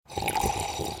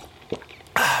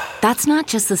That's not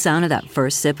just the sound of that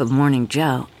first sip of Morning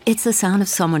Joe. It's the sound of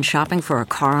someone shopping for a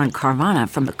car on Carvana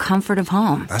from the comfort of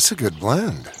home. That's a good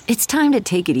blend. It's time to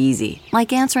take it easy,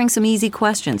 like answering some easy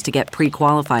questions to get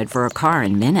pre-qualified for a car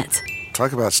in minutes.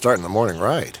 Talk about starting the morning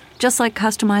right. Just like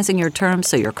customizing your terms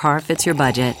so your car fits your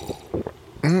budget.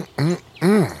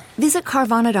 Visit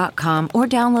Carvana.com or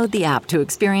download the app to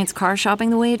experience car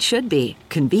shopping the way it should be.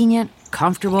 Convenient,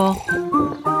 comfortable.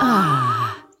 Ah.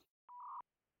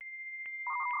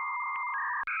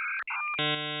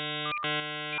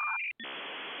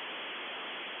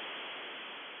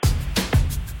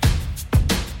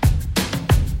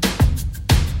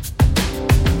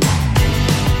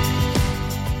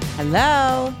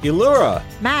 Hello. Elura.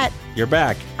 Matt. You're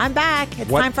back. I'm back. It's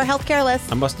time for Health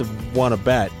Careless. I must have won a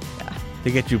bet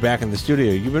to get you back in the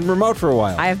studio. You've been remote for a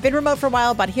while. I have been remote for a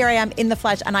while, but here I am in the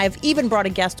flesh, and I have even brought a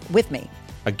guest with me.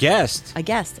 A guest? A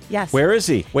guest, yes. Where is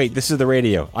he? Wait, this is the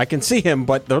radio. I can see him,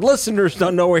 but the listeners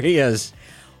don't know where he is.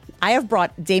 I have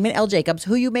brought Damon L. Jacobs,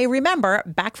 who you may remember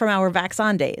back from our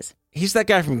Vaxon days. He's that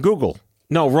guy from Google.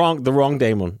 No, the wrong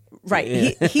Damon. Right.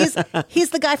 Yeah. He's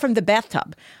the guy from the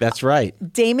bathtub. That's right.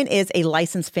 Damon is a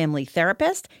licensed family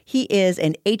therapist. He is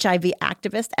an HIV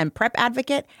activist and PrEP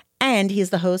advocate, and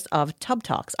he's the host of Tub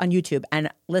Talks on YouTube.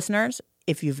 And listeners,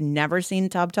 if you've never seen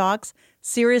Tub Talks,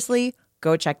 seriously,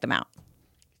 go check them out.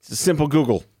 It's a simple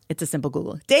Google. It's a simple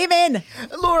Google. Damon!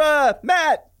 Laura,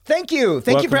 Matt, thank you.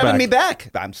 Thank you for Welcome having back. me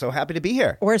back. I'm so happy to be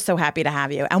here. We're so happy to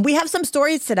have you. And we have some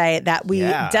stories today that we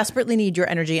desperately need your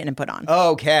energy and input on.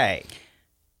 Okay.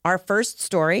 Our first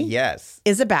story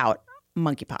is about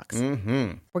monkeypox.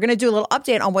 Mm-hmm. We're going to do a little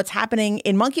update on what's happening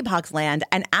in monkeypox land.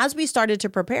 And as we started to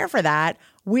prepare for that,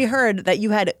 we heard that you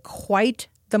had quite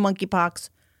the monkeypox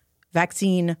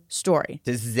vaccine story.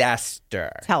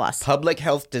 Disaster. Tell us. Public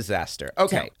health disaster.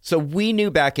 Okay. So we knew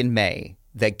back in May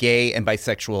that gay and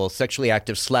bisexual, sexually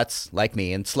active sluts like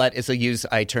me, and slut is it's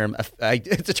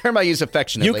a term I use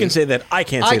affectionately. You can say that. I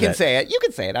can't say that. I can say it. You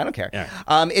can say it. I don't care. Yeah.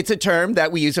 It's a term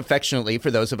that we use affectionately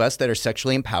for those of us that are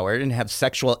sexually empowered and have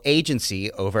sexual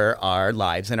agency over our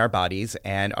lives and our bodies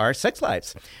and our sex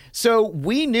lives. So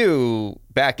we knew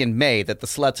back in May that the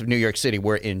sluts of New York City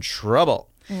were in trouble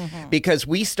because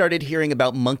we started hearing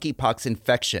about monkeypox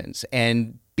infections,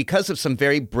 and because of some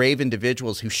very brave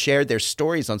individuals who shared their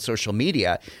stories on social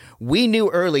media, we knew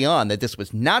early on that this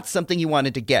was not something you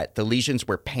wanted to get. The lesions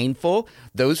were painful.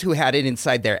 Those who had it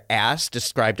inside their ass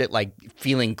described it like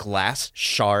feeling glass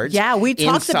shards. Yeah, we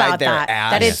talked about that.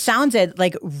 Ass. That it sounded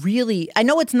like really, I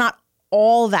know it's not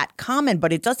all that common,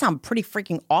 but it does sound pretty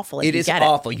freaking awful if you get it. It is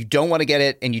awful. You don't want to get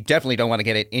it, and you definitely don't want to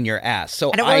get it in your ass.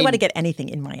 So I don't really want to get anything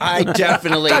in my ass. I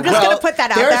definitely. I'm just going to put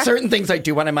that out there. There are certain things I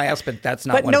do want in my ass, but that's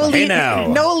not one of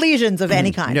them. No lesions of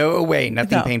any kind. No way.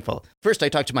 Nothing painful. First, I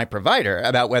talked to my provider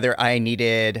about whether I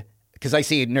needed, because I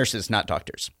see nurses, not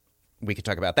doctors. We could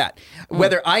talk about that.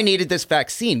 Whether I needed this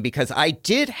vaccine, because I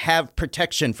did have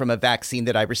protection from a vaccine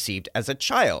that I received as a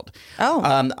child.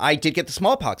 I did get the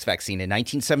smallpox vaccine in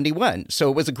 1971.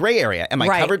 So it was a gray area. Am I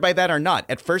covered by that or not?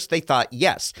 At first, they thought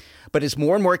yes. But as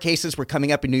more and more cases were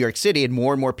coming up in New York City and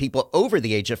more people over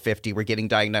the age of 50 were getting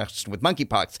diagnosed with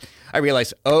monkeypox, I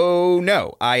realized, oh,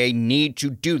 no, I need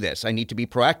to do this. I need to be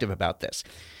proactive about this.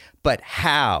 But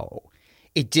how?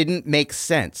 It didn't make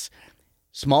sense.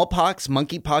 Smallpox,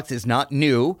 monkeypox is not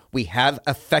new. We have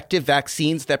effective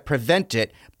vaccines that prevent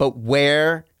it, but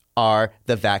where are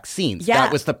the vaccines? Yeah.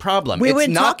 That was the problem. We were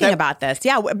talking about this.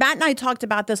 Yeah, Matt and I talked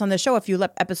about this on the show a few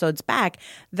episodes back,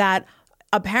 that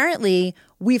apparently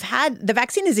we've had, the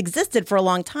vaccine has existed for a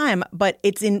long time, but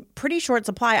it's in pretty short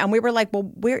supply. And we were like,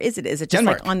 well, where is it? Is it just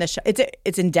Denmark. like on the show?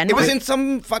 It's in Denmark? It was in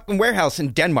some fucking warehouse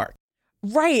in Denmark.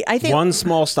 Right, I think one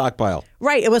small stockpile.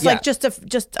 Right, it was like just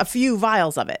a few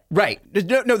vials of it. Right.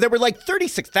 No, there were like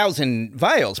 36,000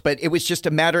 vials, but it was just a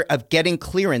matter of getting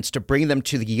clearance to bring them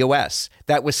to the U.S.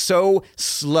 That was so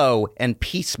slow and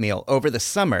piecemeal over the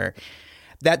summer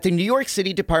that the New York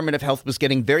City Department of Health was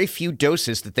getting very few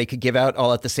doses that they could give out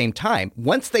all at the same time.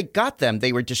 Once they got them,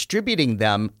 they were distributing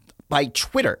them by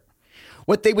Twitter.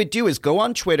 What they would do is go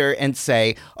on Twitter and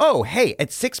say, oh, hey,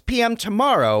 at 6 p.m.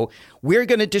 tomorrow, we're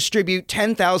going to distribute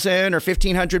 10,000 or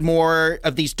 1,500 more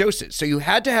of these doses. So you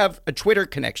had to have a Twitter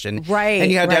connection. Right.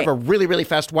 And you had to have a really, really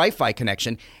fast Wi-Fi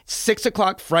connection. 6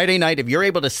 o'clock Friday night, if you're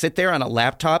able to sit there on a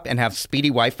laptop and have speedy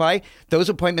Wi-Fi, those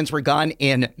appointments were gone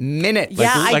in minutes.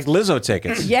 Like Lizzo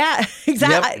tickets. Yeah,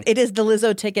 exactly. Yep. It is the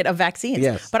Lizzo ticket of vaccines.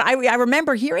 Yes. But I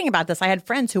remember hearing about this. I had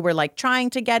friends who were like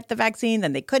trying to get the vaccine,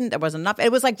 then they couldn't. There wasn't enough.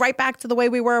 It was like right back to the way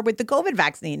we were with the COVID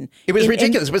vaccine. It was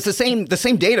ridiculous. It was the same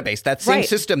database, that same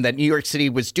system that New York City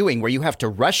was doing, where you have to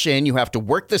rush in, you have to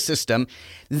work the system.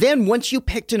 Then once you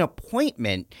picked an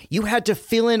appointment, you had to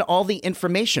fill in all the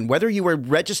information, whether you were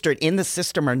registered in the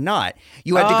system or not.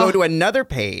 You had to go to another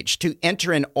page to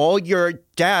enter in all your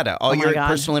data, all your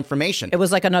personal information. It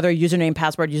was like another username,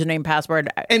 password,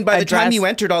 And by the time address. you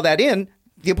entered all that in,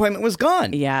 the appointment was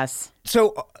gone. Yes.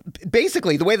 So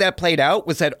basically, the way that played out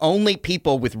was that only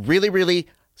people with really, really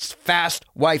fast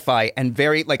Wi-Fi and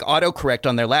very autocorrect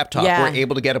on their laptop were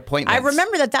able to get appointments. I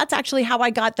remember that's actually how I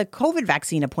got the COVID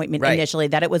vaccine appointment initially,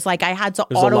 that it was like I had to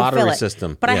It was a lottery autofill it.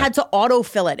 system. But I had to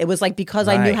autofill it. It was like because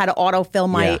I knew how to autofill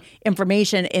my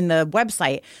information in the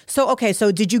website.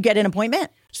 So did you get an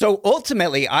appointment? So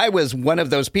ultimately, I was one of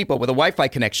those people with a Wi-Fi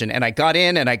connection, and I got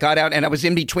in and I got out, and I was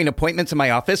in between appointments in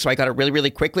my office, so I got it really,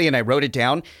 really quickly, and I wrote it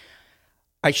down.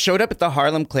 I showed up at the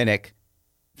Harlem Clinic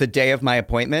the day of my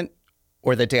appointment,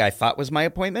 or the day I thought was my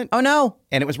appointment. Oh, no.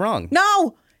 And it was wrong.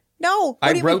 No.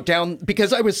 I wrote down,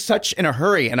 because I was such in a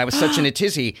hurry and I was such in a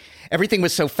tizzy, everything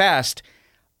was so fast,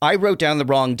 I wrote down the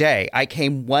wrong day. I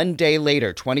came 1 day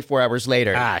later, 24 hours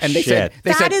later, and they said,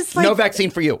 no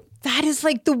vaccine for you. That is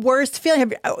like the worst feeling.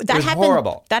 That was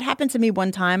horrible. That happened to me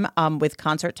one time with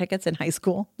concert tickets in high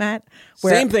school, Matt.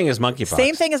 Same thing as monkeypox.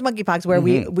 Same thing as monkeypox, where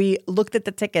we looked at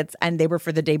the tickets and they were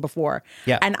for the day before.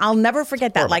 Yeah. And I'll never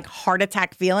forget that heart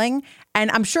attack feeling. And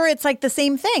I'm sure it's like the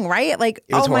same thing, right? Like,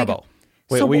 it was horrible.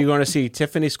 Wait, were you going to see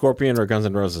Tiffany, Scorpion, or Guns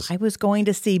N' Roses? I was going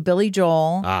to see Billy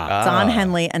Joel, Don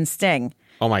Henley, and Sting.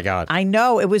 Oh my God! I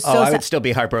know, it was so. I would still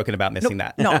be heartbroken about missing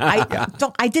that. No,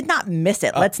 I did not miss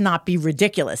it. Let's not be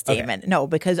ridiculous, Damon. Okay. No,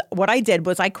 because what I did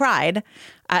was I cried.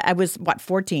 I was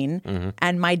 14,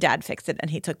 and my dad fixed it,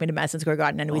 and he took me to Madison Square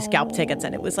Garden, and we scalped tickets,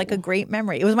 and it was like a great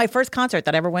memory. It was my first concert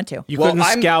that I ever went to. You couldn't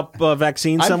scalp a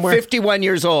vaccine somewhere? I'm 51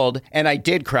 years old, and I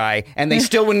did cry, and they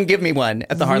still wouldn't give me one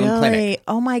at the Harlem Clinic.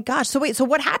 Oh my gosh! So wait, so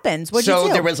what happens? What'd you do?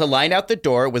 So there was a line out the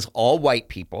door. It was all white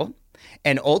people.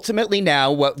 And ultimately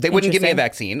now, they wouldn't give me a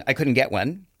vaccine. I couldn't get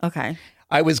one. Okay.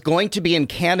 I was going to be in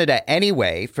Canada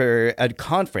anyway for a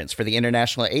conference, for the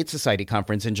International AIDS Society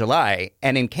conference in July.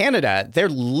 And in Canada, they're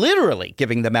literally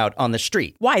giving them out on the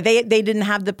street. Why? They didn't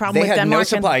have the problem with Denmark? They had no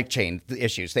supply chain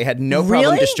issues. They had no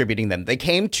problem distributing them. They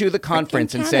came to the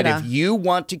conference and said, if you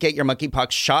want to get your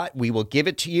monkeypox shot, we will give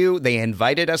it to you. They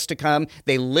invited us to come.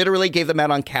 They literally gave them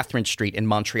out on Catherine Street in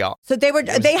Montreal. So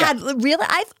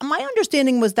my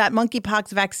understanding was that monkeypox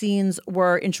vaccines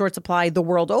were in short supply the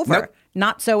world over. Nope.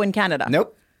 Not so in Canada.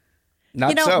 Nope.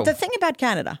 Not so. The thing about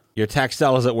Canada. Your tax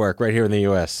dollars at work right here in the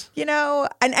U.S. And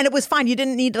it was fine. You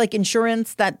didn't need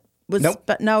insurance that was. Nope.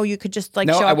 But no, you could just show up.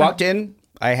 No, I walked in.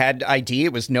 I had ID.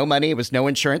 It was no money. It was no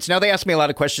insurance. Now, they asked me a lot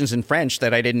of questions in French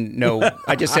that I didn't know.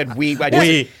 I just said, I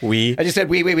just said,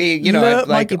 oui. You know,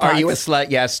 are you a slut?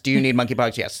 Yes. Do you need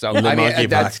monkeypox? Yes. So,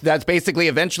 that's basically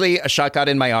eventually a shot got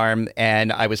in my arm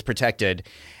and I was protected.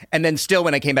 And then still,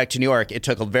 when I came back to New York, it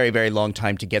took a very, very long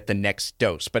time to get the next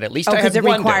dose. But at least I had one dose. Because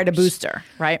it required a booster,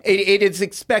 right? It is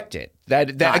expected. That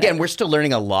again, we're still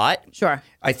learning a lot. Sure.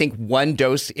 I think one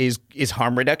dose is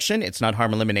harm reduction. It's not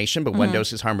harm elimination, but one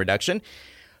dose is harm reduction.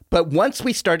 But once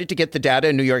we started to get the data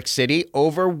in New York City,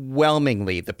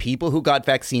 overwhelmingly, the people who got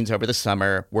vaccines over the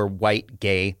summer were white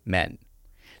gay men.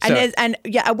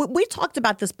 We talked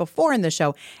about this before in the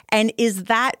show. And is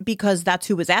that because that's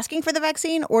who was asking for the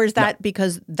vaccine, or is that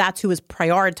because that's who was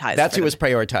prioritized? That's who was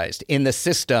prioritized in the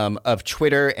system of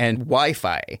Twitter and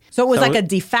Wi-Fi. So it was like a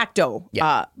de facto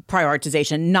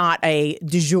prioritization, not a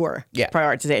de jure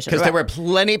prioritization. Because there were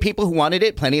plenty of people who wanted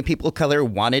it, plenty of people of color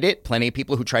wanted it, plenty of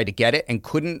people who tried to get it and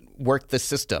couldn't work the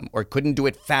system or couldn't do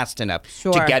it fast enough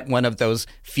to get one of those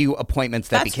few appointments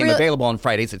that became available on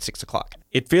Fridays at 6 o'clock.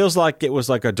 It feels like it was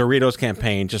like a Doritos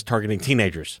campaign just targeting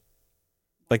teenagers.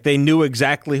 Like they knew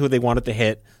exactly who they wanted to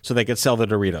hit so they could sell the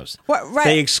Doritos. Right.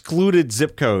 They excluded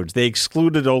zip codes. They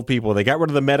excluded old people. They got rid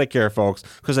of the Medicare folks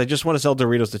because they just want to sell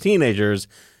Doritos to teenagers,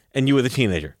 and you were the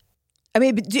teenager. I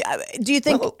mean, do you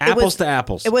think apples to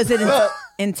apples? I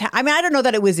don't know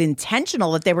that it was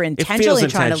intentional, that they were intentionally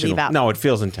trying to leave out. No, it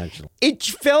feels intentional. It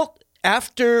felt,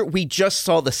 after we just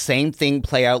saw the same thing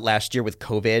play out last year with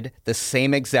COVID, the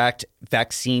same exact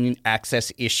vaccine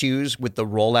access issues with the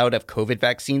rollout of COVID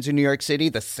vaccines in New York City,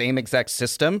 the same exact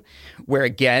system, where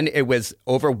again, it was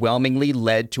overwhelmingly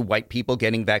led to white people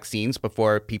getting vaccines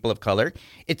before people of color.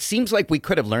 It seems like we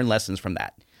could have learned lessons from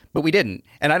that. But we didn't.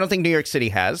 And I don't think New York City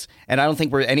has. And I don't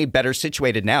think we're any better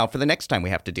situated now for the next time we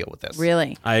have to deal with this.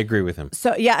 Really? I agree with him.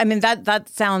 So, yeah, I mean, that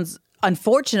sounds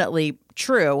unfortunately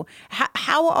true.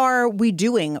 How are we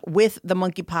doing with the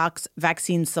monkeypox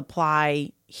vaccine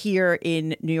supply here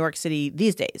in New York City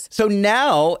these days? So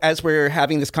now, as we're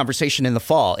having this conversation in the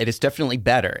fall, it is definitely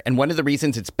better. And one of the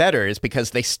reasons it's better is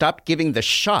because they stopped giving the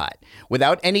shot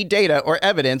without any data or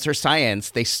evidence or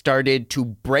science. They started to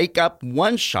break up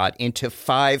one shot into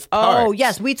 5 parts. Oh,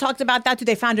 yes. We talked about that too.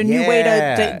 They found a new way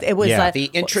to it was the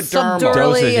intradermal.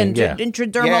 subdurally and Dosaging,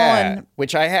 intradermal. And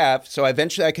which I have. So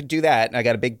eventually I could do that. And I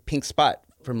got a big pink spot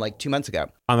from like 2 months ago.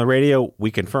 On the radio,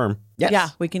 we confirm. Yes. Yeah,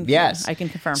 we can. Yes. I can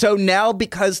confirm. So now,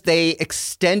 because they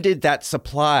extended that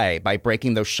supply by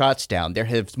breaking those shots down, there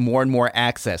has more and more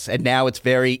access. And now it's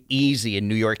very easy in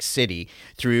New York City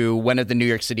through one of the New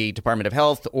York City Department of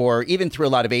Health, or even through a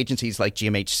lot of agencies like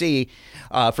GMHC,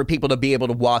 for people to be able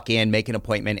to walk in, make an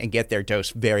appointment, and get their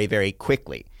dose very, very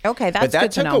quickly. Okay, that's but that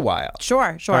good to took know. a while.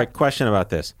 Sure. All right, question about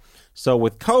this. So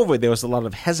with COVID, there was a lot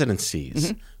of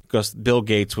hesitancies because Bill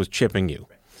Gates was chipping you.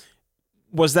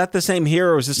 Was that the same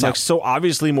here, or was this like so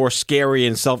obviously more scary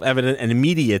and self-evident and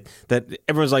immediate that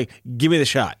everyone's like, give me the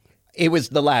shot? It was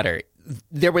the latter.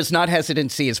 There was not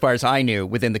hesitancy, as far as I knew,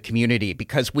 within the community,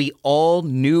 because we all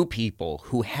knew people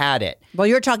who had it. Well,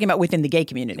 you're talking about within the gay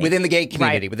community. Within the gay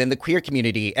community, Right. within the queer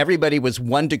community, everybody was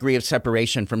 1 degree of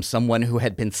separation from someone who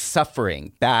had been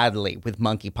suffering badly with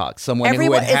monkeypox, someone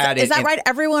who had had it. Is that right?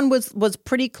 Everyone was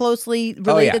pretty closely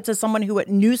related to someone who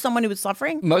knew someone who was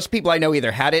suffering? Most people I know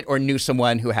either had it or knew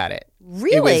someone who had it.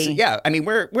 Really? I mean,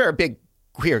 we're a big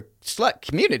queer slut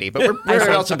community, but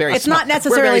we're also very It's small. not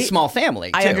necessarily we're a very small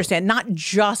family, I too. understand. Not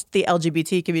just the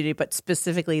LGBT community, but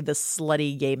specifically the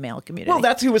slutty gay male community. Well,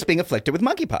 that's who was being afflicted with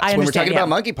monkeypox. I When we're understand, talking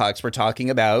about monkeypox, we're talking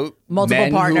about Multiple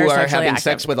men partners who are sexually having active.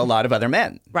 sex with a lot of other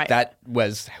men. Right. That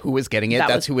was who was getting it.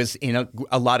 That's who was in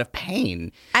a lot of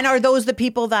pain. And are those the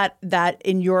people that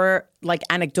in your like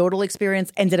anecdotal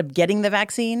experience ended up getting the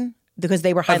vaccine because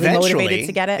they were highly motivated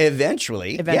to get it?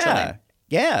 Eventually.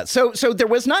 Yeah. So there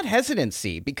was not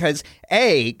hesitancy because,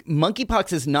 A,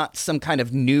 monkeypox is not some kind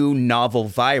of new novel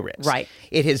virus. Right.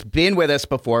 It has been with us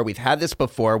before. We've had this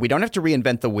before. We don't have to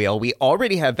reinvent the wheel. We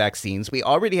already have vaccines. We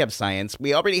already have science.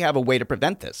 We already have a way to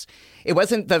prevent this. It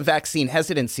wasn't the vaccine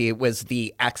hesitancy. It was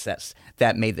the access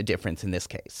that made the difference in this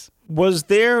case. Was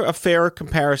there a fair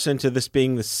comparison to this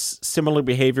being the similar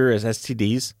behavior as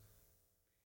STDs?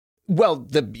 Well,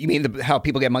 you mean how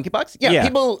people get monkeypox? Yeah.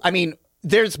 People, I mean,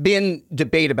 there's been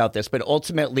debate about this, but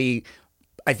ultimately,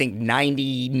 I think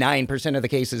 99% of the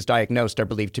cases diagnosed are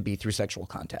believed to be through sexual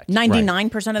contact.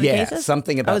 99% of the cases?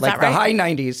 Something about is like that right? the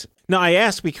high 90s. No, I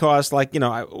asked because, like,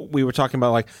 we were talking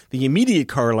about, like, the immediate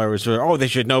corollaries are, they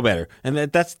should know better. And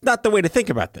that's not the way to think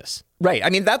about this. Right. I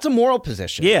mean, that's a moral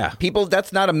position. Yeah. People,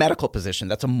 that's not a medical position.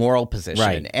 That's a moral position.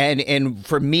 Right. And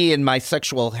for me and my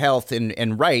sexual health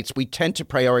and rights, we tend to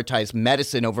prioritize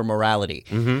medicine over morality.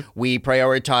 Mm-hmm. We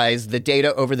prioritize the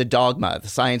data over the dogma, the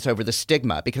science over the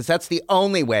stigma, because that's the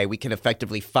only way we can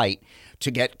effectively fight to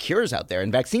get cures out there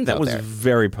and vaccines out there. That was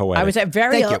very poetic. I was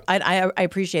very. Thank you. I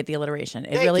appreciate the alliteration.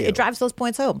 It drives those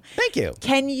points home. Thank you.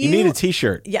 Can you? You need a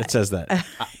T-shirt that says that.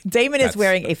 Damon is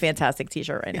wearing a fantastic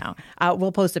T-shirt right now.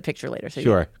 We'll post a picture later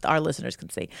so our listeners can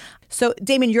see. So,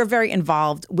 Damon, you're very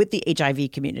involved with the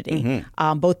HIV community,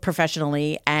 both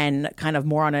professionally and kind of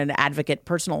more on an advocate,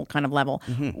 personal kind of level.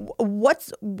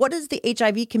 What is the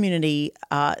HIV community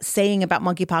saying about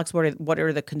monkeypox? What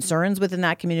are the concerns within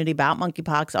that community about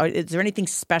monkeypox? Is there anything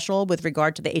special with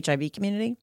regard to the HIV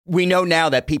community? We know now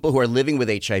that people who are living with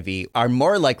HIV are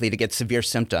more likely to get severe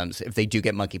symptoms if they do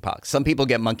get monkeypox. Some people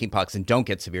get monkeypox and don't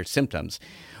get severe symptoms.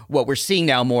 What we're seeing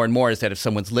now more and more is that if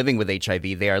someone's living with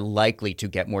HIV, they are likely to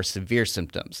get more severe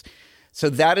symptoms. So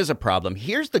that is a problem.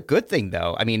 Here's the good thing,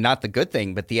 though. I mean, not the good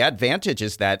thing, but the advantage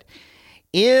is that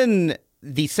in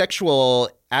the sexual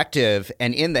active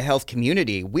and in the health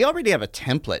community, we already have a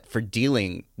template for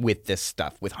dealing with this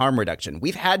stuff, with harm reduction.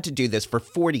 We've had to do this for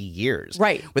 40 years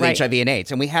with HIV and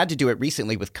AIDS, and we had to do it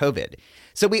recently with COVID.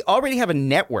 So we already have a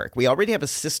network. We already have a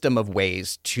system of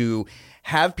ways to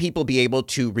have people be able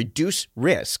to reduce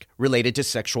risk related to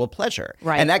sexual pleasure.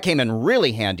 Right. And that came in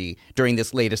really handy during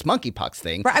this latest monkeypox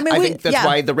thing. Right. I think that's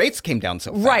why the rates came down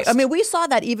so fast. Right. I mean, we saw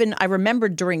that even, I remember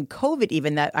during COVID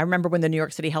even, that I remember when the New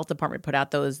York City Health Department put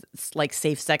out those like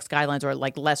safe sex guidelines or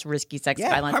like less risky sex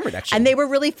guidelines. Harm reduction. And they were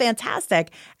really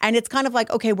fantastic. And it's kind of like,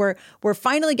 okay, we're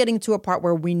finally getting to a part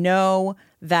where we know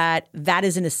that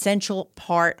is an essential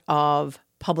part of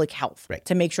public health,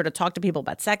 to make sure to talk to people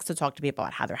about sex, to talk to people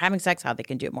about how they're having sex, how they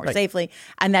can do it more safely,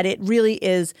 and that it really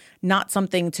is not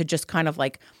something to just kind of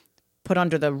like put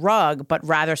under the rug, but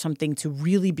rather something to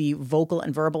really be vocal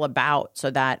and verbal about so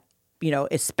that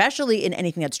especially in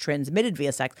anything that's transmitted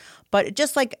via sex, but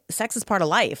just like sex is part of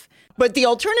life. But the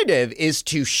alternative is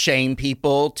to shame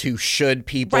people, to should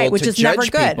people, right, which to is judge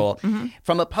never good. people. Mm-hmm.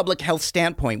 From a public health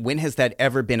standpoint, when has that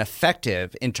ever been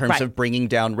effective in terms of bringing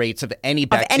down rates of any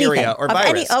bacteria or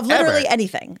virus? Of literally ever?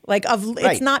 Anything. It's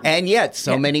right. not. And yet,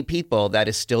 so many people, that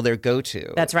is still their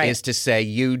go-to. That's right. Is to say,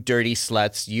 you dirty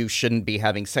sluts, you shouldn't be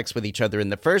having sex with each other in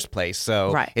the first place.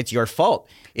 So it's your fault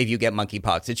if you get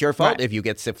monkeypox. It's your fault if you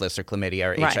get syphilis or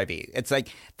chlamydia or HIV. It's like,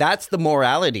 that's the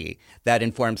morality that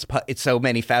informs it's so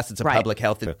many facets of public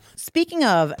health. Speaking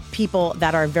of people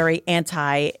that are very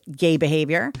anti-gay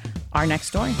behavior, our next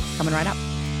story coming right up.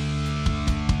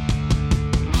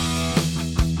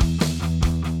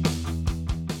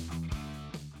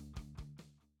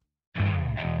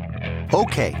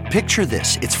 Okay, picture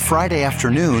this. It's Friday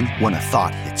afternoon when a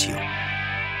thought hits you.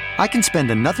 I can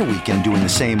spend another weekend doing the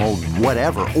same old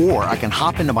whatever, or I can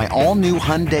hop into my all-new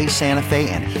Hyundai Santa Fe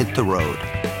and hit the road.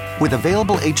 With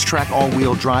available H-Track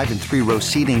all-wheel drive and 3-row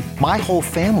seating, my whole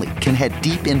family can head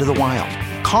deep into the wild.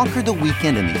 Conquer the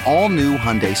weekend in the all-new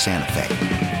Hyundai Santa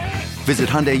Fe. Visit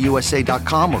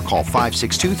HyundaiUSA.com or call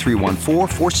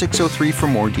 562-314-4603 for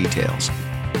more details.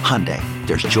 Hyundai,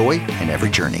 there's joy in every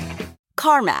journey.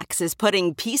 CarMax is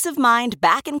putting peace of mind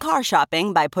back in car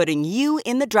shopping by putting you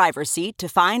in the driver's seat to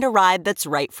find a ride that's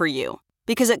right for you.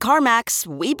 Because at CarMax,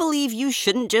 we believe you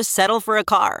shouldn't just settle for a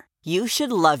car. You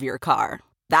should love your car.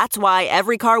 That's why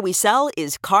every car we sell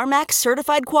is CarMax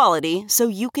certified quality, so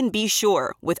you can be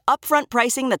sure with upfront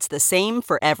pricing that's the same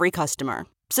for every customer.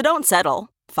 So don't settle.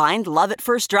 Find love at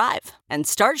first drive and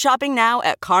start shopping now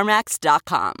at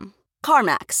CarMax.com.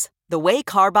 CarMax, the way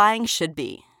car buying should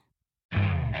be.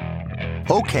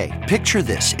 Okay, picture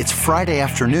this. It's Friday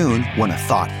afternoon when a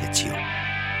thought hits you.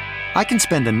 I can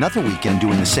spend another weekend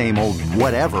doing the same old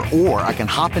whatever, or I can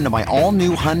hop into my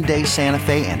all-new Hyundai Santa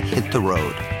Fe and hit the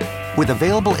road. With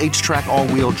available H-Track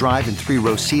all-wheel drive and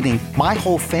 3-row seating, my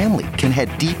whole family can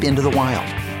head deep into the wild.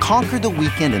 Conquer the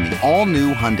weekend in the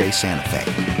all-new Hyundai Santa Fe.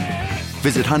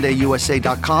 Visit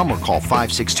HyundaiUSA.com or call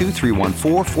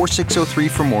 562-314-4603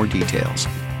 for more details.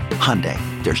 Hyundai,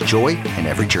 there's joy in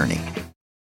every journey.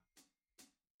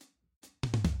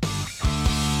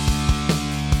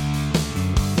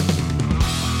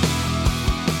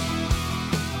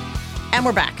 And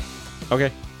we're back.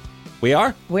 Okay. We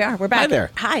are? We're back. Hi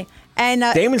there. Hi. And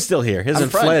Damon's still here. He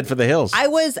hasn't fled for the hills. I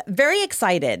was very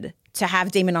excited to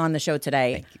have Damon on the show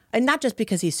today. And not just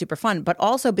because he's super fun, but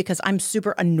also because I'm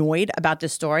super annoyed about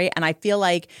this story. And I feel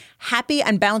like, happy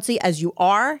and bouncy as you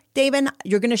are, Damon,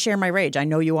 you're going to share my rage. I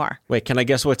know you are. Wait, can I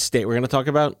guess what state we're going to talk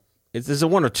about? Is it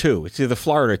one or two? It's either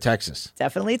Florida or Texas.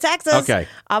 Definitely Texas. Okay.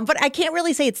 But I can't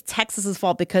really say it's Texas's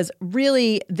fault because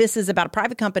really this is about a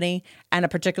private company and a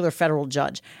particular federal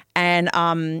judge. And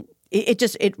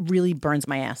it really burns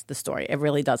my ass, the story. It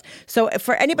really does. So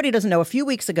for anybody who doesn't know, a few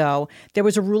weeks ago, there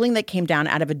was a ruling that came down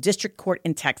out of a district court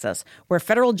in Texas where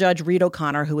federal judge Reed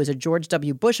O'Connor, who is a George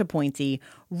W. Bush appointee,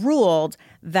 ruled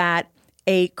that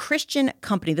a Christian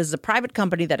company, this is a private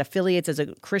company that affiliates as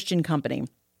a Christian company,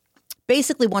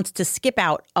 basically wants to skip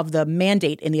out of the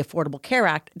mandate in the Affordable Care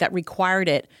Act that required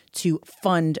it to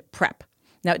fund PrEP.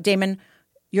 Now, Damon,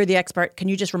 you're the expert. Can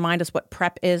you just remind us what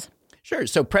PrEP is? Sure.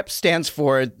 So PrEP stands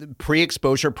for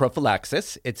pre-exposure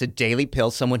prophylaxis. It's a daily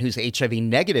pill someone who's HIV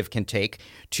negative can take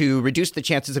to reduce the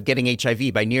chances of getting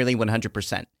HIV by nearly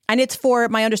 100%. And it's for,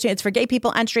 my understanding, it's for gay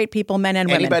people and straight people, men and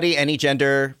women. Anybody, any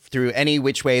gender, through any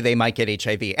which way they might get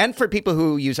HIV. And for people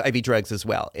who use IV drugs as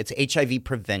well. It's HIV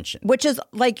prevention. Which is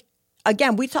like,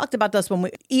 again, we talked about this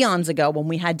eons ago when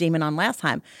we had Damon on last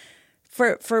time.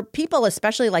 For people,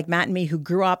 especially like Matt and me, who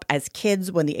grew up as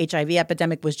kids when the HIV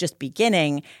epidemic was just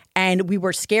beginning and we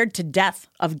were scared to death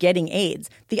of getting AIDS,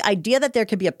 the idea that there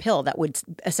could be a pill that would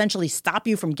essentially stop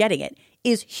you from getting it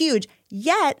is huge.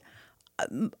 Yet,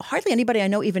 hardly anybody I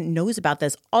know even knows about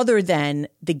this other than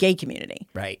the gay community.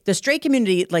 Right. The straight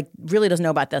community really doesn't know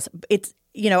about this. It's,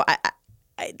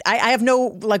 I have no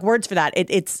words for that.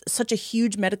 It's such a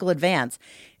huge medical advance.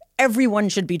 Everyone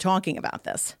should be talking about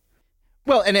this.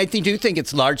 Well, and I do think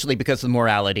it's largely because of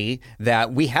morality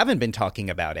that we haven't been talking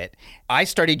about it. I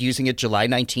started using it July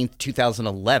 19th,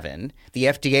 2011. The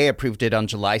FDA approved it on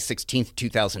July 16th,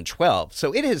 2012.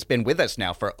 So it has been with us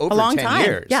now for over 10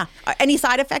 years. Yeah. Any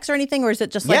side effects or anything, or is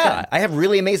it just like I have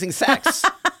really amazing sex.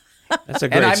 That's a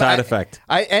great side effect.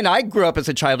 I grew up as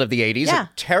a child of the 80s,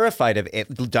 terrified of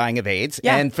dying of AIDS.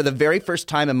 Yeah. And for the very first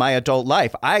time in my adult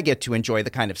life, I get to enjoy the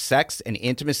kind of sex and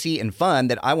intimacy and fun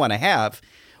that I want to have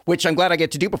which I'm glad I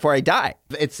get to do before I die.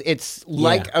 It's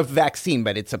like a vaccine,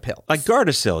 but it's a pill. Like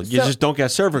Gardasil. You just don't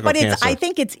get cervical cancer. But I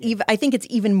think it's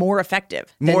even more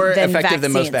effective. More than effective vaccines.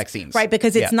 than most vaccines. Right,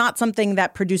 because it's not something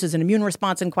that produces an immune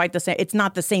response in quite the same. It's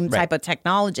not the same type of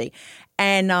technology.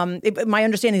 And my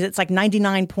understanding is it's like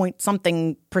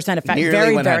 99-point-something% effective. Nearly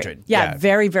very, 100. Very,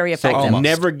 very, very effective. So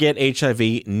never get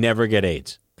HIV, never get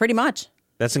AIDS. Pretty much.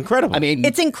 That's incredible. I mean,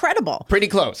 it's incredible. Pretty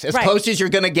close. As close as you're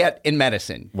going to get in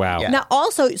medicine. Wow. Yeah. Now,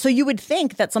 also, so you would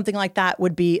think that something like that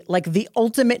would be like the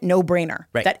ultimate no-brainer.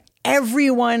 Right. That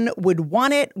everyone would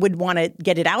want it, would want to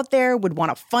get it out there, would want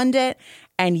to fund it,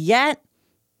 and yet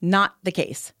not the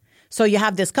case. So you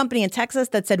have this company in Texas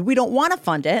that said, we don't want to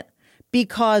fund it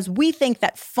because we think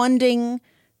that funding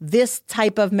this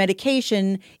type of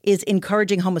medication is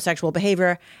encouraging homosexual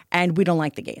behavior, and we don't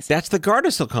like the gays. That's the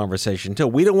Gardasil conversation, too.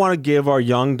 We don't want to give our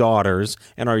young daughters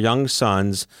and our young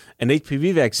sons an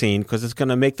HPV vaccine because it's going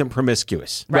to make them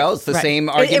promiscuous. Well, it's the same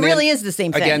argument. It really is the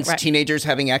same thing. Against teenagers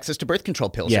having access to birth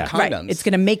control pills or condoms. Right. It's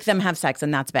going to make them have sex,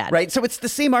 and that's bad. Right. So it's the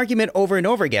same argument over and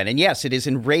over again. And yes, it is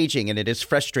enraging and it is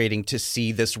frustrating to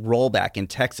see this rollback in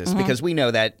Texas because we know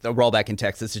that the rollback in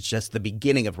Texas is just the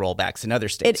beginning of rollbacks in other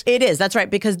states. It is. That's right.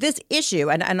 Because this issue,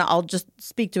 and I'll just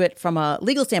speak to it from a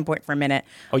legal standpoint for a minute.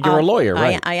 Oh, you're a lawyer,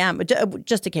 right? I am,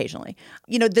 just occasionally.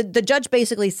 You know, the judge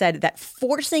basically said that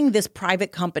forcing this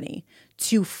private company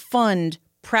to fund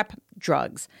PrEP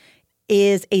drugs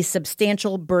is a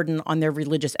substantial burden on their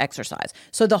religious exercise.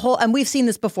 So and we've seen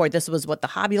this before. This was what the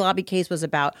Hobby Lobby case was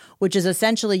about, which is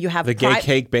essentially you have the gay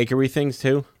cake bakery things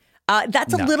too.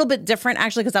 That's a little bit different,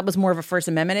 actually, because that was more of a First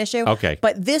Amendment issue. Okay.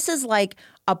 But this is like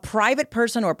a private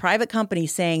person or a private company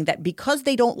saying that because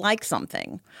they don't like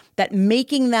something, that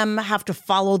making them have to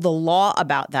follow the law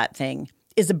about that thing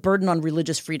is a burden on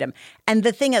religious freedom. And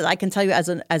the thing is, I can tell you as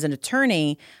an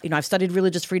attorney, I've studied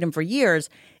religious freedom for years.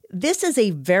 This is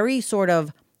a very sort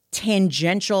of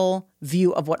tangential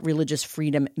view of what religious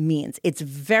freedom means. It's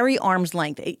very arm's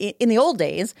length. In the old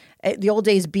days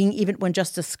being even when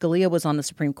Justice Scalia was on the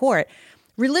Supreme Court,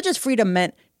 religious freedom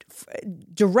meant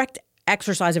direct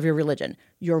exercise of your religion,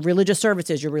 your religious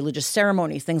services, your religious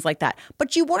ceremonies, things like that.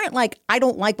 But you weren't like, I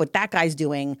don't like what that guy's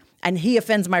doing and he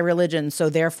offends my religion, so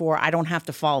therefore I don't have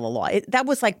to follow the law. That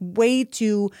was like way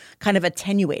too kind of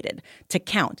attenuated to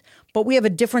count. But we have a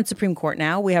different Supreme Court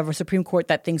now. We have a Supreme Court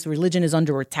that thinks religion is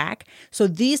under attack. So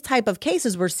these type of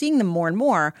cases, we're seeing them more and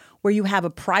more where you have a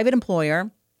private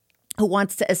employer who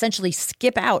wants to essentially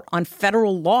skip out on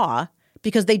federal law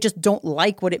because they just don't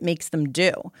like what it makes them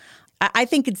do. I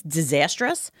think it's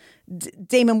disastrous.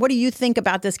 Damon, what do you think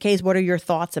about this case? What are your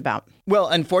thoughts about? Well,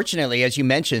 unfortunately, as you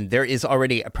mentioned, there is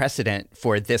already a precedent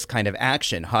for this kind of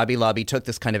action. Hobby Lobby took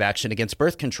this kind of action against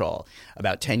birth control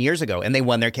about 10 years ago, and they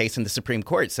won their case in the Supreme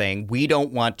Court saying, we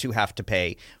don't want to have to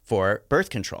pay for birth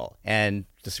control. And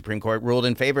the Supreme Court ruled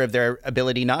in favor of their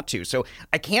ability not to. So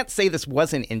I can't say this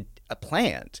wasn't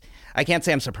planned. I can't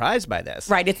say I'm surprised by this.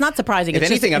 Right. It's not surprising. If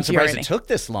it's anything, just I'm surprised it took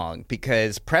this long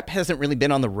because PrEP hasn't really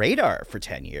been on the radar for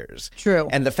 10 years. True.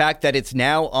 And the fact that it's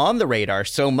now on the radar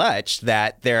so much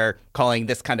that they're calling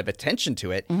this kind of attention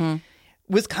to it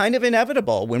was kind of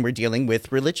inevitable when we're dealing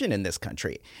with religion in this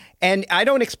country. And I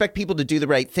don't expect people to do the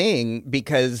right thing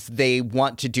because they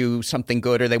want to do something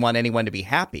good or they want anyone to be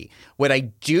happy. What I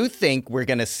do think we're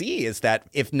going to see is that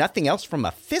if nothing else from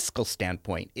a fiscal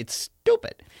standpoint, it's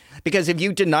stupid. Because if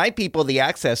you deny people the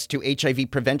access to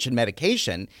HIV prevention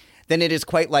medication, then it is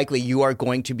quite likely you are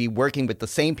going to be working with the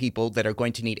same people that are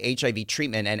going to need HIV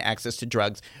treatment and access to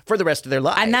drugs for the rest of their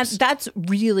lives. And that's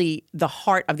really the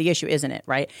heart of the issue, isn't it?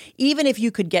 Right? Even if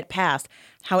you could get past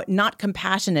how not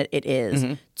compassionate it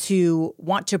is to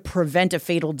want to prevent a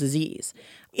fatal disease,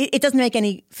 it doesn't make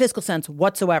any fiscal sense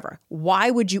whatsoever. Why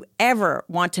would you ever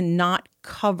want to not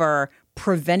cover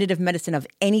preventative medicine of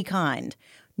any kind,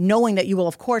 knowing that you will,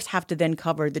 of course, have to then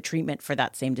cover the treatment for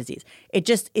that same disease?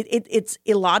 It's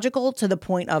illogical to the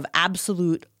point of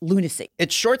absolute lunacy.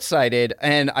 It's short-sighted,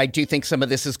 and I do think some of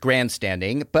this is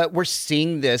grandstanding, but we're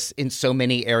seeing this in so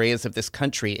many areas of this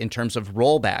country in terms of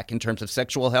rollback, in terms of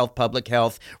sexual health, public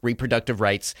health, reproductive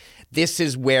rights. This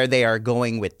is where they are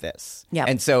going with this. Yeah.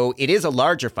 And so it is a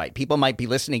larger fight. People might be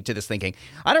listening to this thinking,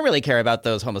 I don't really care about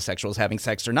those homosexuals having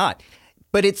sex or not.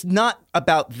 But it's not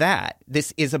about that.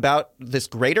 This is about this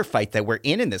greater fight that we're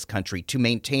in this country to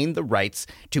maintain the rights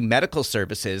to medical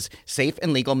services, safe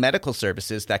and legal medical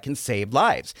services that can save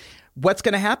lives. What's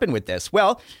going to happen with this?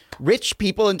 Well, rich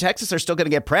people in Texas are still going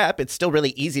to get PrEP. It's still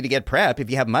really easy to get PrEP.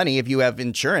 If you have money, if you have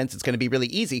insurance, it's going to be really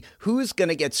easy. Who's going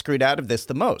to get screwed out of this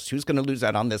the most? Who's going to lose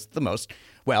out on this the most?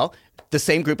 Well, the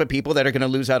same group of people that are going to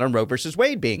lose out on Roe versus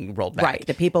Wade being rolled back. Right.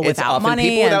 The people It's without often money.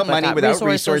 people without and money, without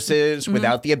resources, Mm-hmm.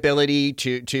 without the ability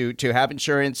to have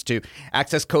insurance, to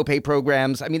access copay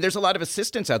programs. I mean, there's a lot of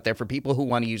assistance out there for people who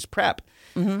want to use PrEP.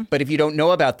 Mm-hmm. But if you don't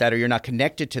know about that or you're not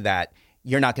connected to that,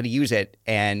 you're not going to use it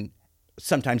and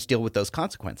sometimes deal with those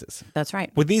consequences. That's right.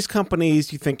 Would these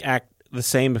companies, you think, act the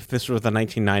same if this was the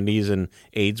 1990s and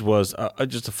AIDS was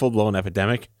just a full-blown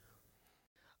epidemic?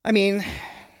 I mean,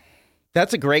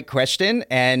 that's a great question.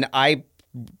 And I'm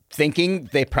thinking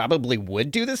they probably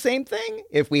would do the same thing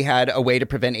if we had a way to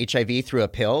prevent HIV through a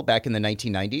pill back in the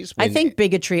 1990s. I think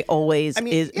bigotry always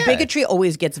bigotry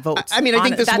always gets votes. I mean, I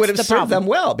think this That's would have the served problem. them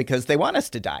well because they want us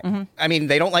to die. Mm-hmm. I mean,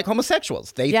 they don't like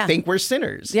homosexuals. They think we're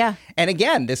sinners. Yeah. And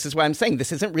again, this is why I'm saying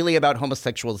this isn't really about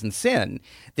homosexuals and sin.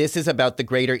 This is about the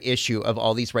greater issue of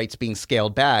all these rights being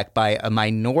scaled back by a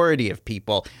minority of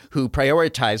people who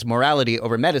prioritize morality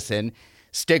over medicine,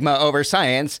 stigma over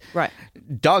science, Right.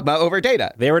 dogma over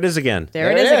data. There it is again.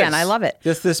 There it is again. I love it.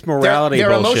 Just this morality Their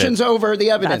bullshit. emotions over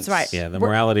the evidence. That's right. Yeah, the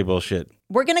morality bullshit.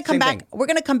 We're going to come Same back. thing. We're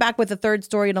going to come back with a third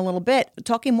story in a little bit,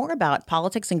 talking more about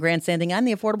politics and grandstanding and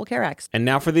the Affordable Care Act. And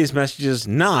now for these messages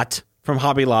not from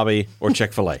Hobby Lobby or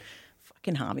Chick-fil-A.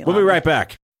 Fucking Hobby We'll be Lobby. right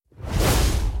back.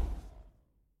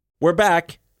 We're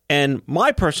back, and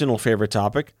my personal favorite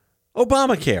topic,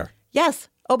 Obamacare. Yes,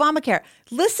 Obamacare.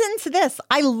 Listen to this.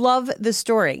 I love this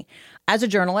story. As a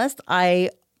journalist,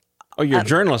 Oh, you're a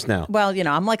journalist now. well,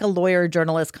 I'm like a lawyer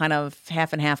journalist kind of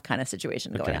half and half kind of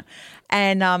situation going on.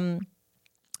 And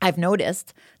I've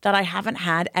noticed that I haven't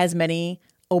had as many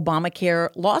Obamacare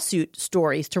lawsuit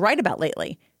stories to write about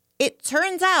lately. It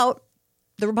turns out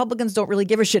the Republicans don't really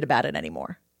give a shit about it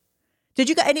anymore. Did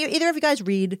you either of you guys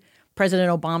read President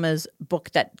Obama's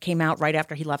book that came out right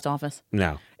after he left office?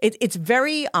 No. It's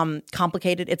very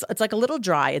complicated. It's like a little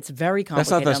dry. It's very That's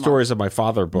complicated. not the Stories of My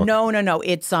Father book. No.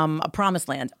 It's A Promised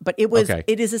Land. But it was. Okay.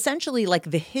 It is essentially like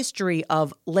the history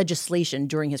of legislation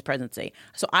during his presidency.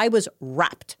 So I was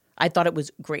rapt. I thought it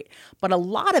was great. But a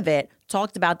lot of it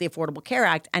talked about the Affordable Care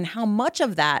Act and how much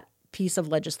of that piece of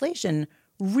legislation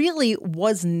really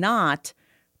was not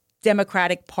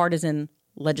Democratic partisan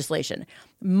legislation.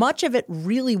 Much of it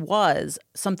really was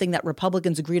something that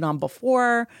Republicans agreed on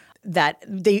before, that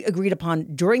they agreed upon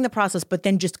during the process, but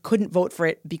then just couldn't vote for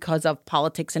it because of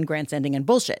politics and grandstanding and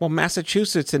bullshit. Well,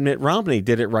 Massachusetts and Mitt Romney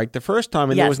did it right the first time,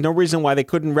 and Yes. there was no reason why they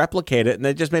couldn't replicate it, and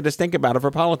they just made us think about it for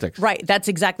politics. Right. That's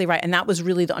exactly right. And that was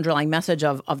really the underlying message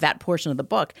of that portion of the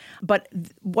book. But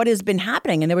what has been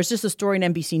happening, and there was just a story in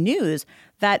NBC News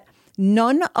that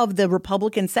none of the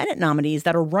Republican Senate nominees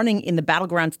that are running in the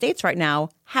battleground states right now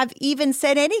have even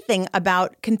said anything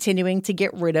about continuing to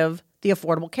get rid of the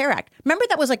Affordable Care Act. Remember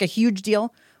that was like a huge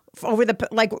deal over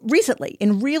recently,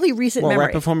 in really recent Well, memory.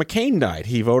 right before McCain died,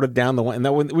 he voted down the one,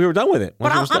 and we were done with it.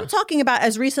 But Once it was I'm done. talking about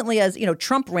as recently as,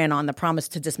 Trump ran on the promise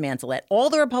to dismantle it. All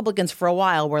the Republicans for a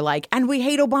while were like, and we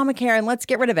hate Obamacare and let's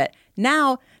get rid of it.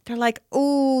 Now they're like,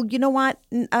 oh, you know what?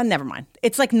 Never mind.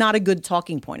 It's like not a good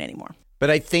talking point anymore. But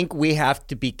I think we have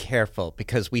to be careful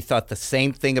because we thought the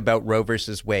same thing about Roe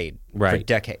versus Wade for Right.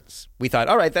 decades. We thought,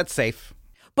 all right, that's safe.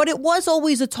 But it was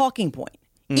always a talking point.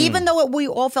 Even though we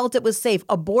all felt it was safe,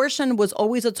 abortion was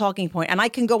always a talking point. And I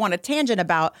can go on a tangent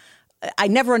about, I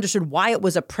never understood why it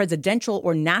was a presidential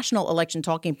or national election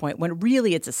talking point when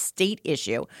really it's a state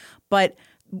issue. But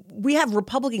we have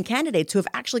Republican candidates who have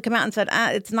actually come out and said,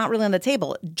 it's not really on the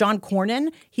table. John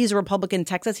Cornyn, he's a Republican in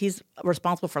Texas. He's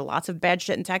responsible for lots of bad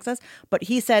shit in Texas. But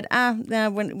he said,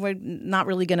 we're not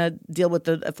really going to deal with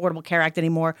the Affordable Care Act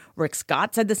anymore. Rick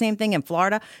Scott said the same thing in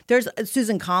Florida. There's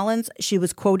Susan Collins. She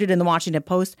was quoted in the Washington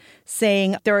Post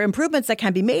saying, there are improvements that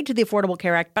can be made to the Affordable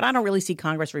Care Act, but I don't really see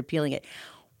Congress repealing it.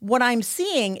 What I'm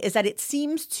seeing is that it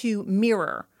seems to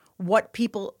mirror what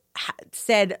people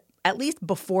said at least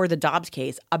before the Dobbs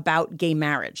case, about gay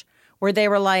marriage, where they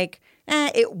were like,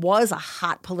 it was a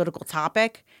hot political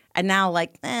topic. And now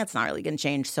it's not really going to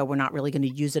change. So we're not really going to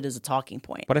use it as a talking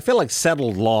point. But I feel like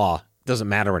settled law doesn't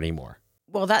matter anymore.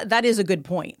 Well, that is a good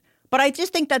point. But I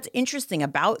just think that's interesting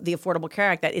about the Affordable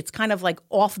Care Act, that it's kind of like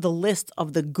off the list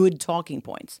of the good talking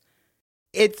points.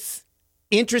 It's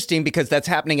interesting because that's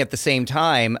happening at the same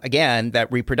time, again,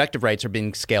 that reproductive rights are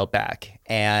being scaled back.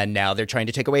 And now they're trying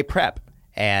to take away PrEP.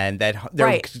 And that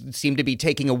they seem to be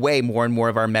taking away more and more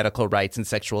of our medical rights and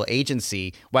sexual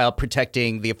agency while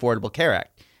protecting the Affordable Care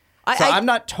Act. So I'm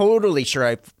not totally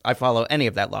sure I follow any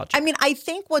of that logic. I mean, I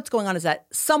think what's going on is that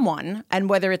someone, and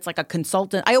whether it's like a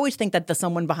consultant, I always think that the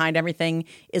someone behind everything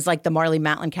is like the Marlee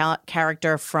Matlin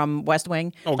character from West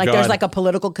Wing. Oh, like God. There's like a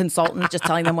political consultant just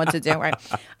telling them what to do, right?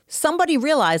 Somebody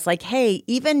realized hey,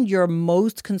 even your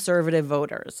most conservative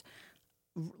voters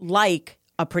like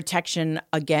a protection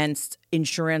against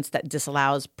insurance that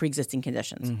disallows pre-existing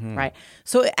conditions, right?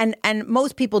 So, and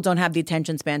most people don't have the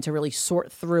attention span to really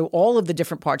sort through all of the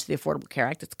different parts of the Affordable Care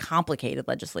Act. It's complicated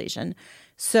legislation.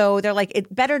 So they're like, it's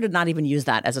better to not even use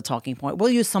that as a talking point. We'll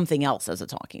use something else as a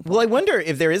talking point. Well, I wonder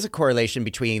if there is a correlation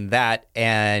between that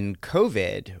and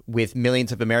COVID, with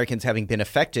millions of Americans having been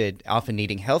affected, often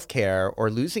needing health care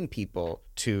or losing people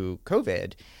to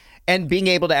COVID, and being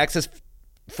able to access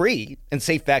free and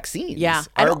safe vaccines. Yeah.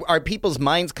 Are people's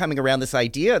minds coming around this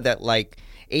idea that like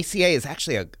ACA is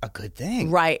actually a good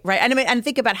thing? Right. And I mean, and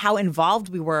think about how involved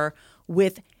we were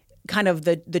with kind of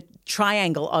the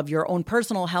triangle of your own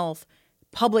personal health,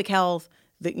 public health,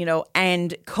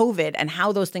 and COVID, and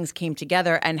how those things came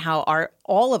together, and how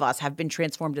all of us have been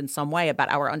transformed in some way about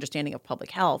our understanding of public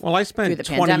health. Well, I spent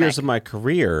 20 years of my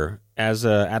career as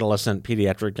an adolescent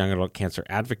pediatric young adult cancer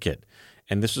advocate,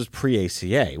 and this was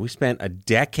pre-ACA. We spent a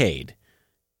decade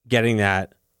getting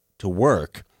that to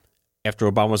work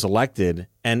after Obama was elected,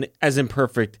 and as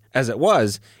imperfect as it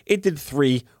was, it did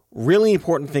 3 really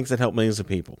important things that helped millions of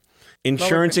people.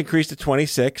 Insurance increased to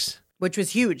 26. Which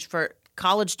was huge for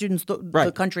college students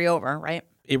the country over, right?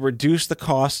 It reduced the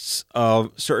costs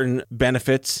of certain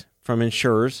benefits from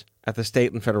insurers at the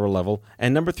state and federal level.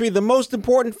 And number 3, the most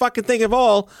important fucking thing of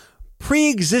all,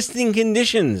 pre-existing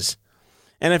conditions.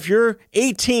 And if you're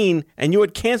 18 and you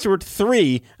had cancer at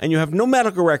 3 and you have no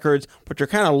medical records, but you're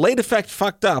kind of late effect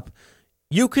fucked up,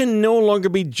 you can no longer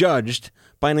be judged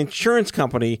by an insurance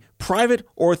company, private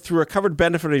or through a covered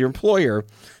benefit of your employer,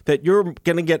 that you're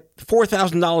going to get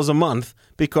 $4,000 a month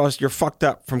because you're fucked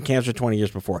up from cancer 20 years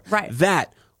before. Right.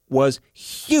 That was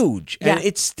huge. Yeah. And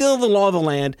it's still the law of the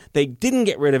land. They didn't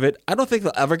get rid of it. I don't think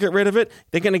they'll ever get rid of it.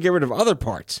 They're going to get rid of other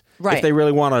parts if they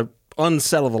really want to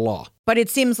unsettle the law. But it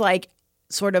seems like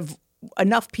sort of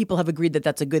enough people have agreed that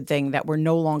that's a good thing, that we're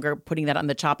no longer putting that on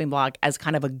the chopping block as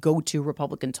kind of a go-to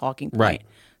Republican talking point. Right.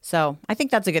 So I think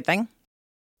that's a good thing.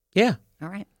 Yeah. All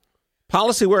right.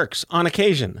 Policy works on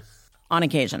occasion. On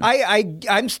occasion.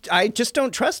 I just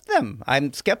don't trust them.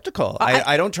 I'm skeptical.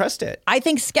 I don't trust it. I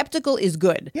think skeptical is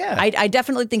good. Yeah. I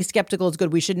definitely think skeptical is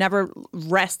good. We should never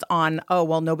rest on,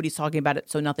 nobody's talking about it,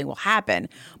 so nothing will happen.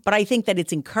 But I think that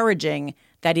it's encouraging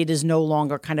that it is no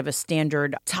longer kind of a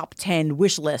standard top 10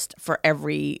 wish list for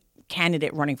every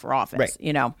candidate running for office,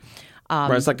 Right.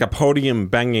 Right, it's like a podium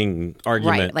banging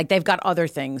argument. Right. Like they've got other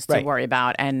things to worry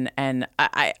about. And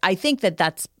I think that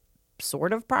that's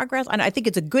sort of progress. And I think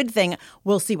it's a good thing.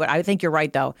 We'll see what. I think you're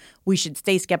right, though. We should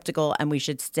stay skeptical and we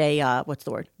should stay,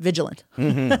 vigilant.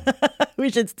 Mm-hmm. We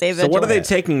should stay vigilant. So what are they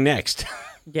taking next?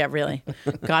 Yeah, really.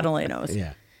 God only knows.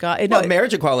 Yeah.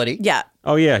 Marriage equality. Yeah.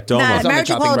 Oh, yeah. DOMA.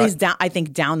 Marriage equality is down, I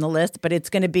think, down the list, but it's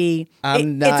going to be.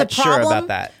 I'm not it's a problem, sure about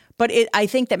that. But I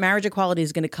think that marriage equality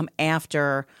is going to come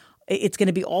after. It's going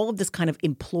to be all of this kind of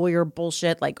employer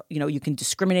bullshit, like, you can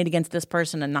discriminate against this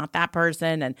person and not that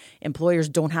person, and employers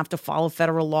don't have to follow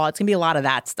federal law. It's going to be a lot of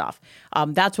that stuff.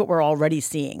 That's what we're already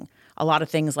seeing. A lot of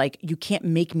things like, you can't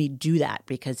make me do that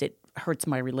because it hurts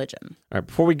my religion. All right,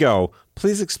 before we go,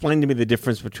 please explain to me the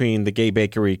difference between the gay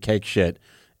bakery cake shit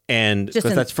and,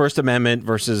 because that's First Amendment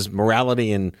versus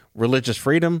morality and religious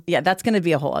freedom. Yeah, that's going to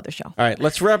be a whole other show. All right,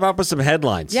 let's wrap up with some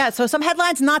headlines. Yeah, so some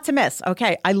headlines not to miss.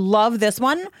 Okay, I love this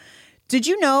one. Did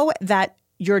you know that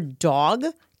your dog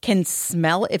can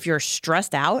smell if you're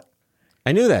stressed out?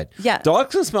 I knew that. Yeah.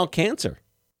 Dogs can smell cancer.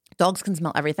 Dogs can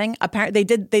smell everything. Apparently,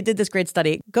 they did this great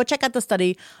study. Go check out the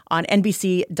study on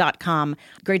NBC.com.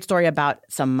 Great story about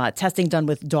some testing done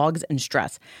with dogs and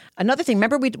stress. Another thing,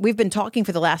 remember we've been talking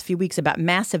for the last few weeks about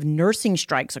massive nursing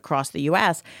strikes across the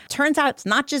U.S. Turns out it's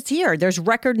not just here. There's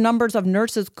record numbers of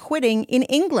nurses quitting in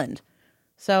England.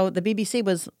 So the BBC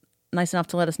was nice enough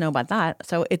to let us know about that.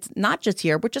 So it's not just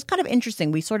here, which is kind of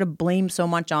interesting. We sort of blame so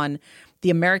much on the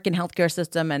American healthcare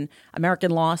system and American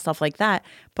law, stuff like that.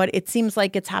 But it seems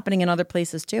like it's happening in other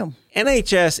places too.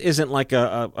 NHS isn't like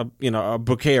a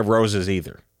bouquet of roses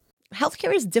either.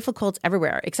 Healthcare is difficult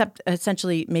everywhere, except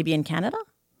essentially maybe in Canada.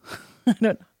 I don't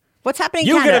know. What's happening in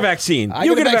You Canada? get a vaccine.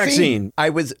 You get a vaccine. I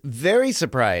was very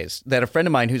surprised that a friend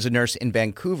of mine who's a nurse in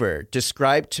Vancouver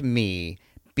described to me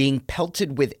being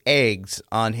pelted with eggs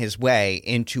on his way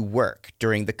into work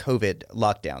during the COVID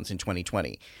lockdowns in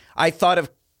 2020. I thought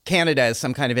of Canada as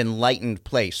some kind of enlightened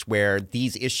place where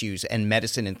these issues and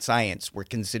medicine and science were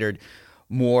considered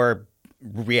more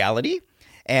reality.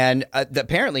 And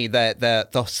apparently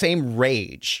the same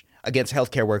rage against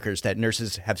healthcare workers that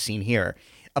nurses have seen here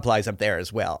applies up there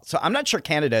as well. So I'm not sure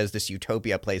Canada is this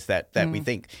utopia place that we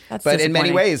think. But in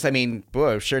many ways, I mean,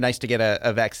 sure nice to get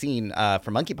a vaccine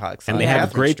for monkeypox. And they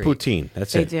have great poutine.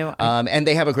 That's They it. do. And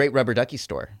they have a great rubber ducky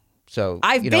store. So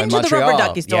I've been in to the Montreal, Rubber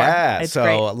Ducky store. Yeah, It's so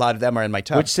great. a lot of them are in my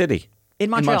tub. Which city? In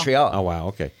Montreal. Oh, wow.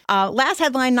 Okay. Last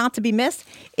headline not to be missed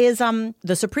is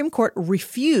the Supreme Court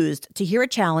refused to hear a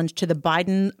challenge to the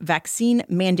Biden vaccine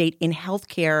mandate in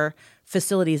healthcare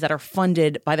facilities that are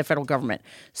funded by the federal government.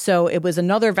 So it was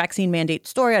another vaccine mandate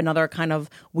story, another kind of,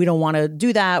 we don't want to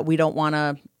do that. We don't want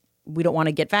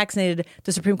to get vaccinated.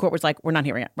 The Supreme Court was like, we're not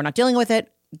hearing it. We're not dealing with it.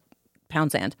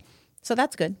 Pound sand. So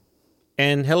that's good.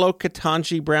 And hello,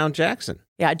 Ketanji Brown Jackson.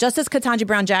 Yeah, Justice Ketanji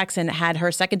Brown Jackson had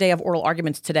her second day of oral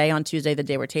arguments today on Tuesday, the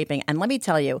day we're taping. And let me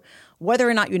tell you, whether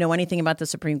or not you know anything about the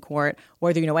Supreme Court,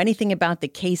 whether you know anything about the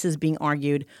cases being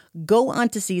argued, go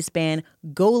onto C-SPAN,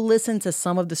 go listen to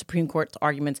some of the Supreme Court's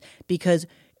arguments, because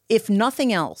if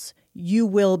nothing else, you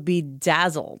will be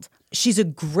dazzled. She's a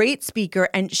great speaker,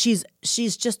 and she's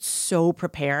just so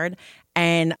prepared.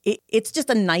 And it's just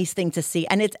a nice thing to see.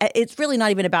 And it's really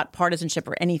not even about partisanship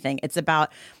or anything. It's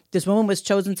about this woman was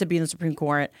chosen to be in the Supreme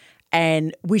Court,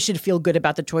 and we should feel good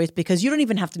about the choice, because you don't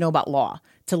even have to know about law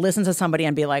to listen to somebody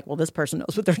and be like, well, this person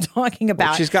knows what they're talking about.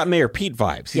 Well, she's got Mayor Pete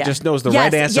vibes. He Yeah. just knows the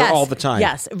right answer all the time.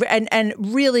 Yes. And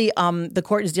really, the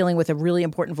court is dealing with a really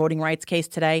important voting rights case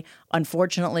today.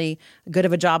 Unfortunately, good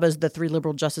of a job as the three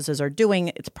liberal justices are doing,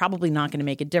 it's probably not going to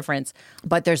make a difference.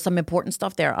 But there's some important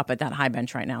stuff there up at that high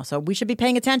bench right now. So we should be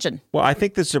paying attention. Well, I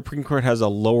think the Supreme Court has a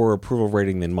lower approval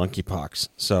rating than monkeypox.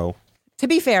 So, to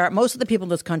be fair, most of the people in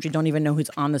this country don't even know who's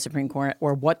on the Supreme Court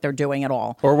or what they're doing at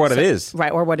all. or what it is.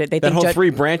 Right, or what it, they That think whole three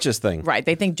branches thing. Right,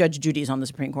 they think Judge Judy's on the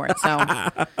Supreme Court. So,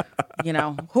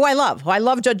 who I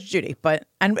love Judge Judy, but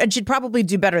and she'd probably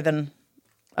do better than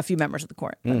a few members of the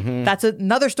court. Mm-hmm. That's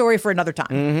another story for another time.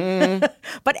 Mm-hmm.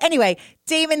 But anyway,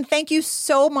 Damon, thank you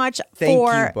so much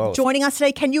for joining us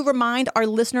today. Can you remind our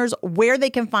listeners where they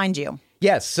can find you?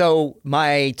 Yes. So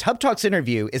my Tub Talks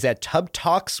interview is at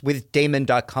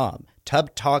tubtalkswithdamon.com.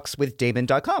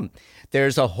 tubtalkswithdamon.com.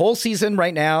 There's a whole season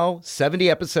right now,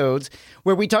 70 episodes,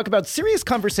 where we talk about serious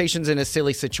conversations in a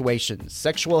silly situation.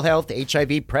 Sexual health,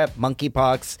 HIV, PrEP,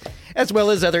 monkeypox, as well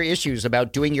as other issues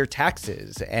about doing your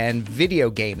taxes and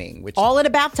video gaming. Which All in a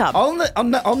bathtub.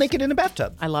 I'll naked in a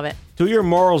bathtub. I love it. Do your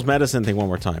morals medicine thing one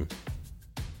more time.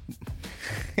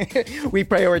 We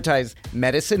prioritize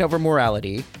medicine over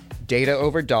morality, data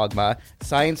over dogma,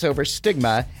 science over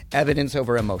stigma, evidence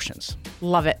over emotions.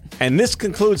 Love it. And this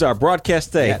concludes our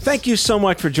broadcast day. Yes. Thank you so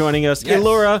much for joining us. Yes.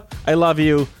 Elura, I love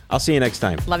you. I'll see you next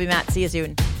time. Love you, Matt. See you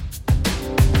soon.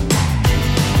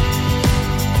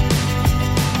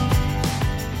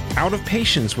 Out of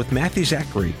Patience with Matthew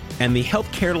Zachary and the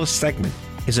Health Careless segment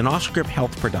is an off-script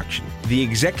health production. The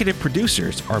executive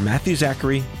producers are Matthew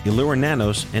Zachary, Elura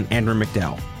Nanos, and Andrew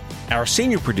McDowell. Our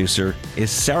senior producer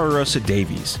is Sarah Rosa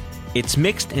Davies. It's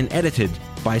mixed and edited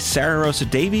by Sarah Rosa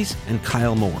Davies and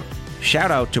Kyle Moore.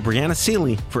 Shout out to Brianna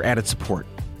Seeley for added support.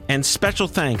 And special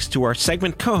thanks to our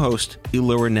segment co-host,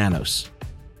 Elura Nanos.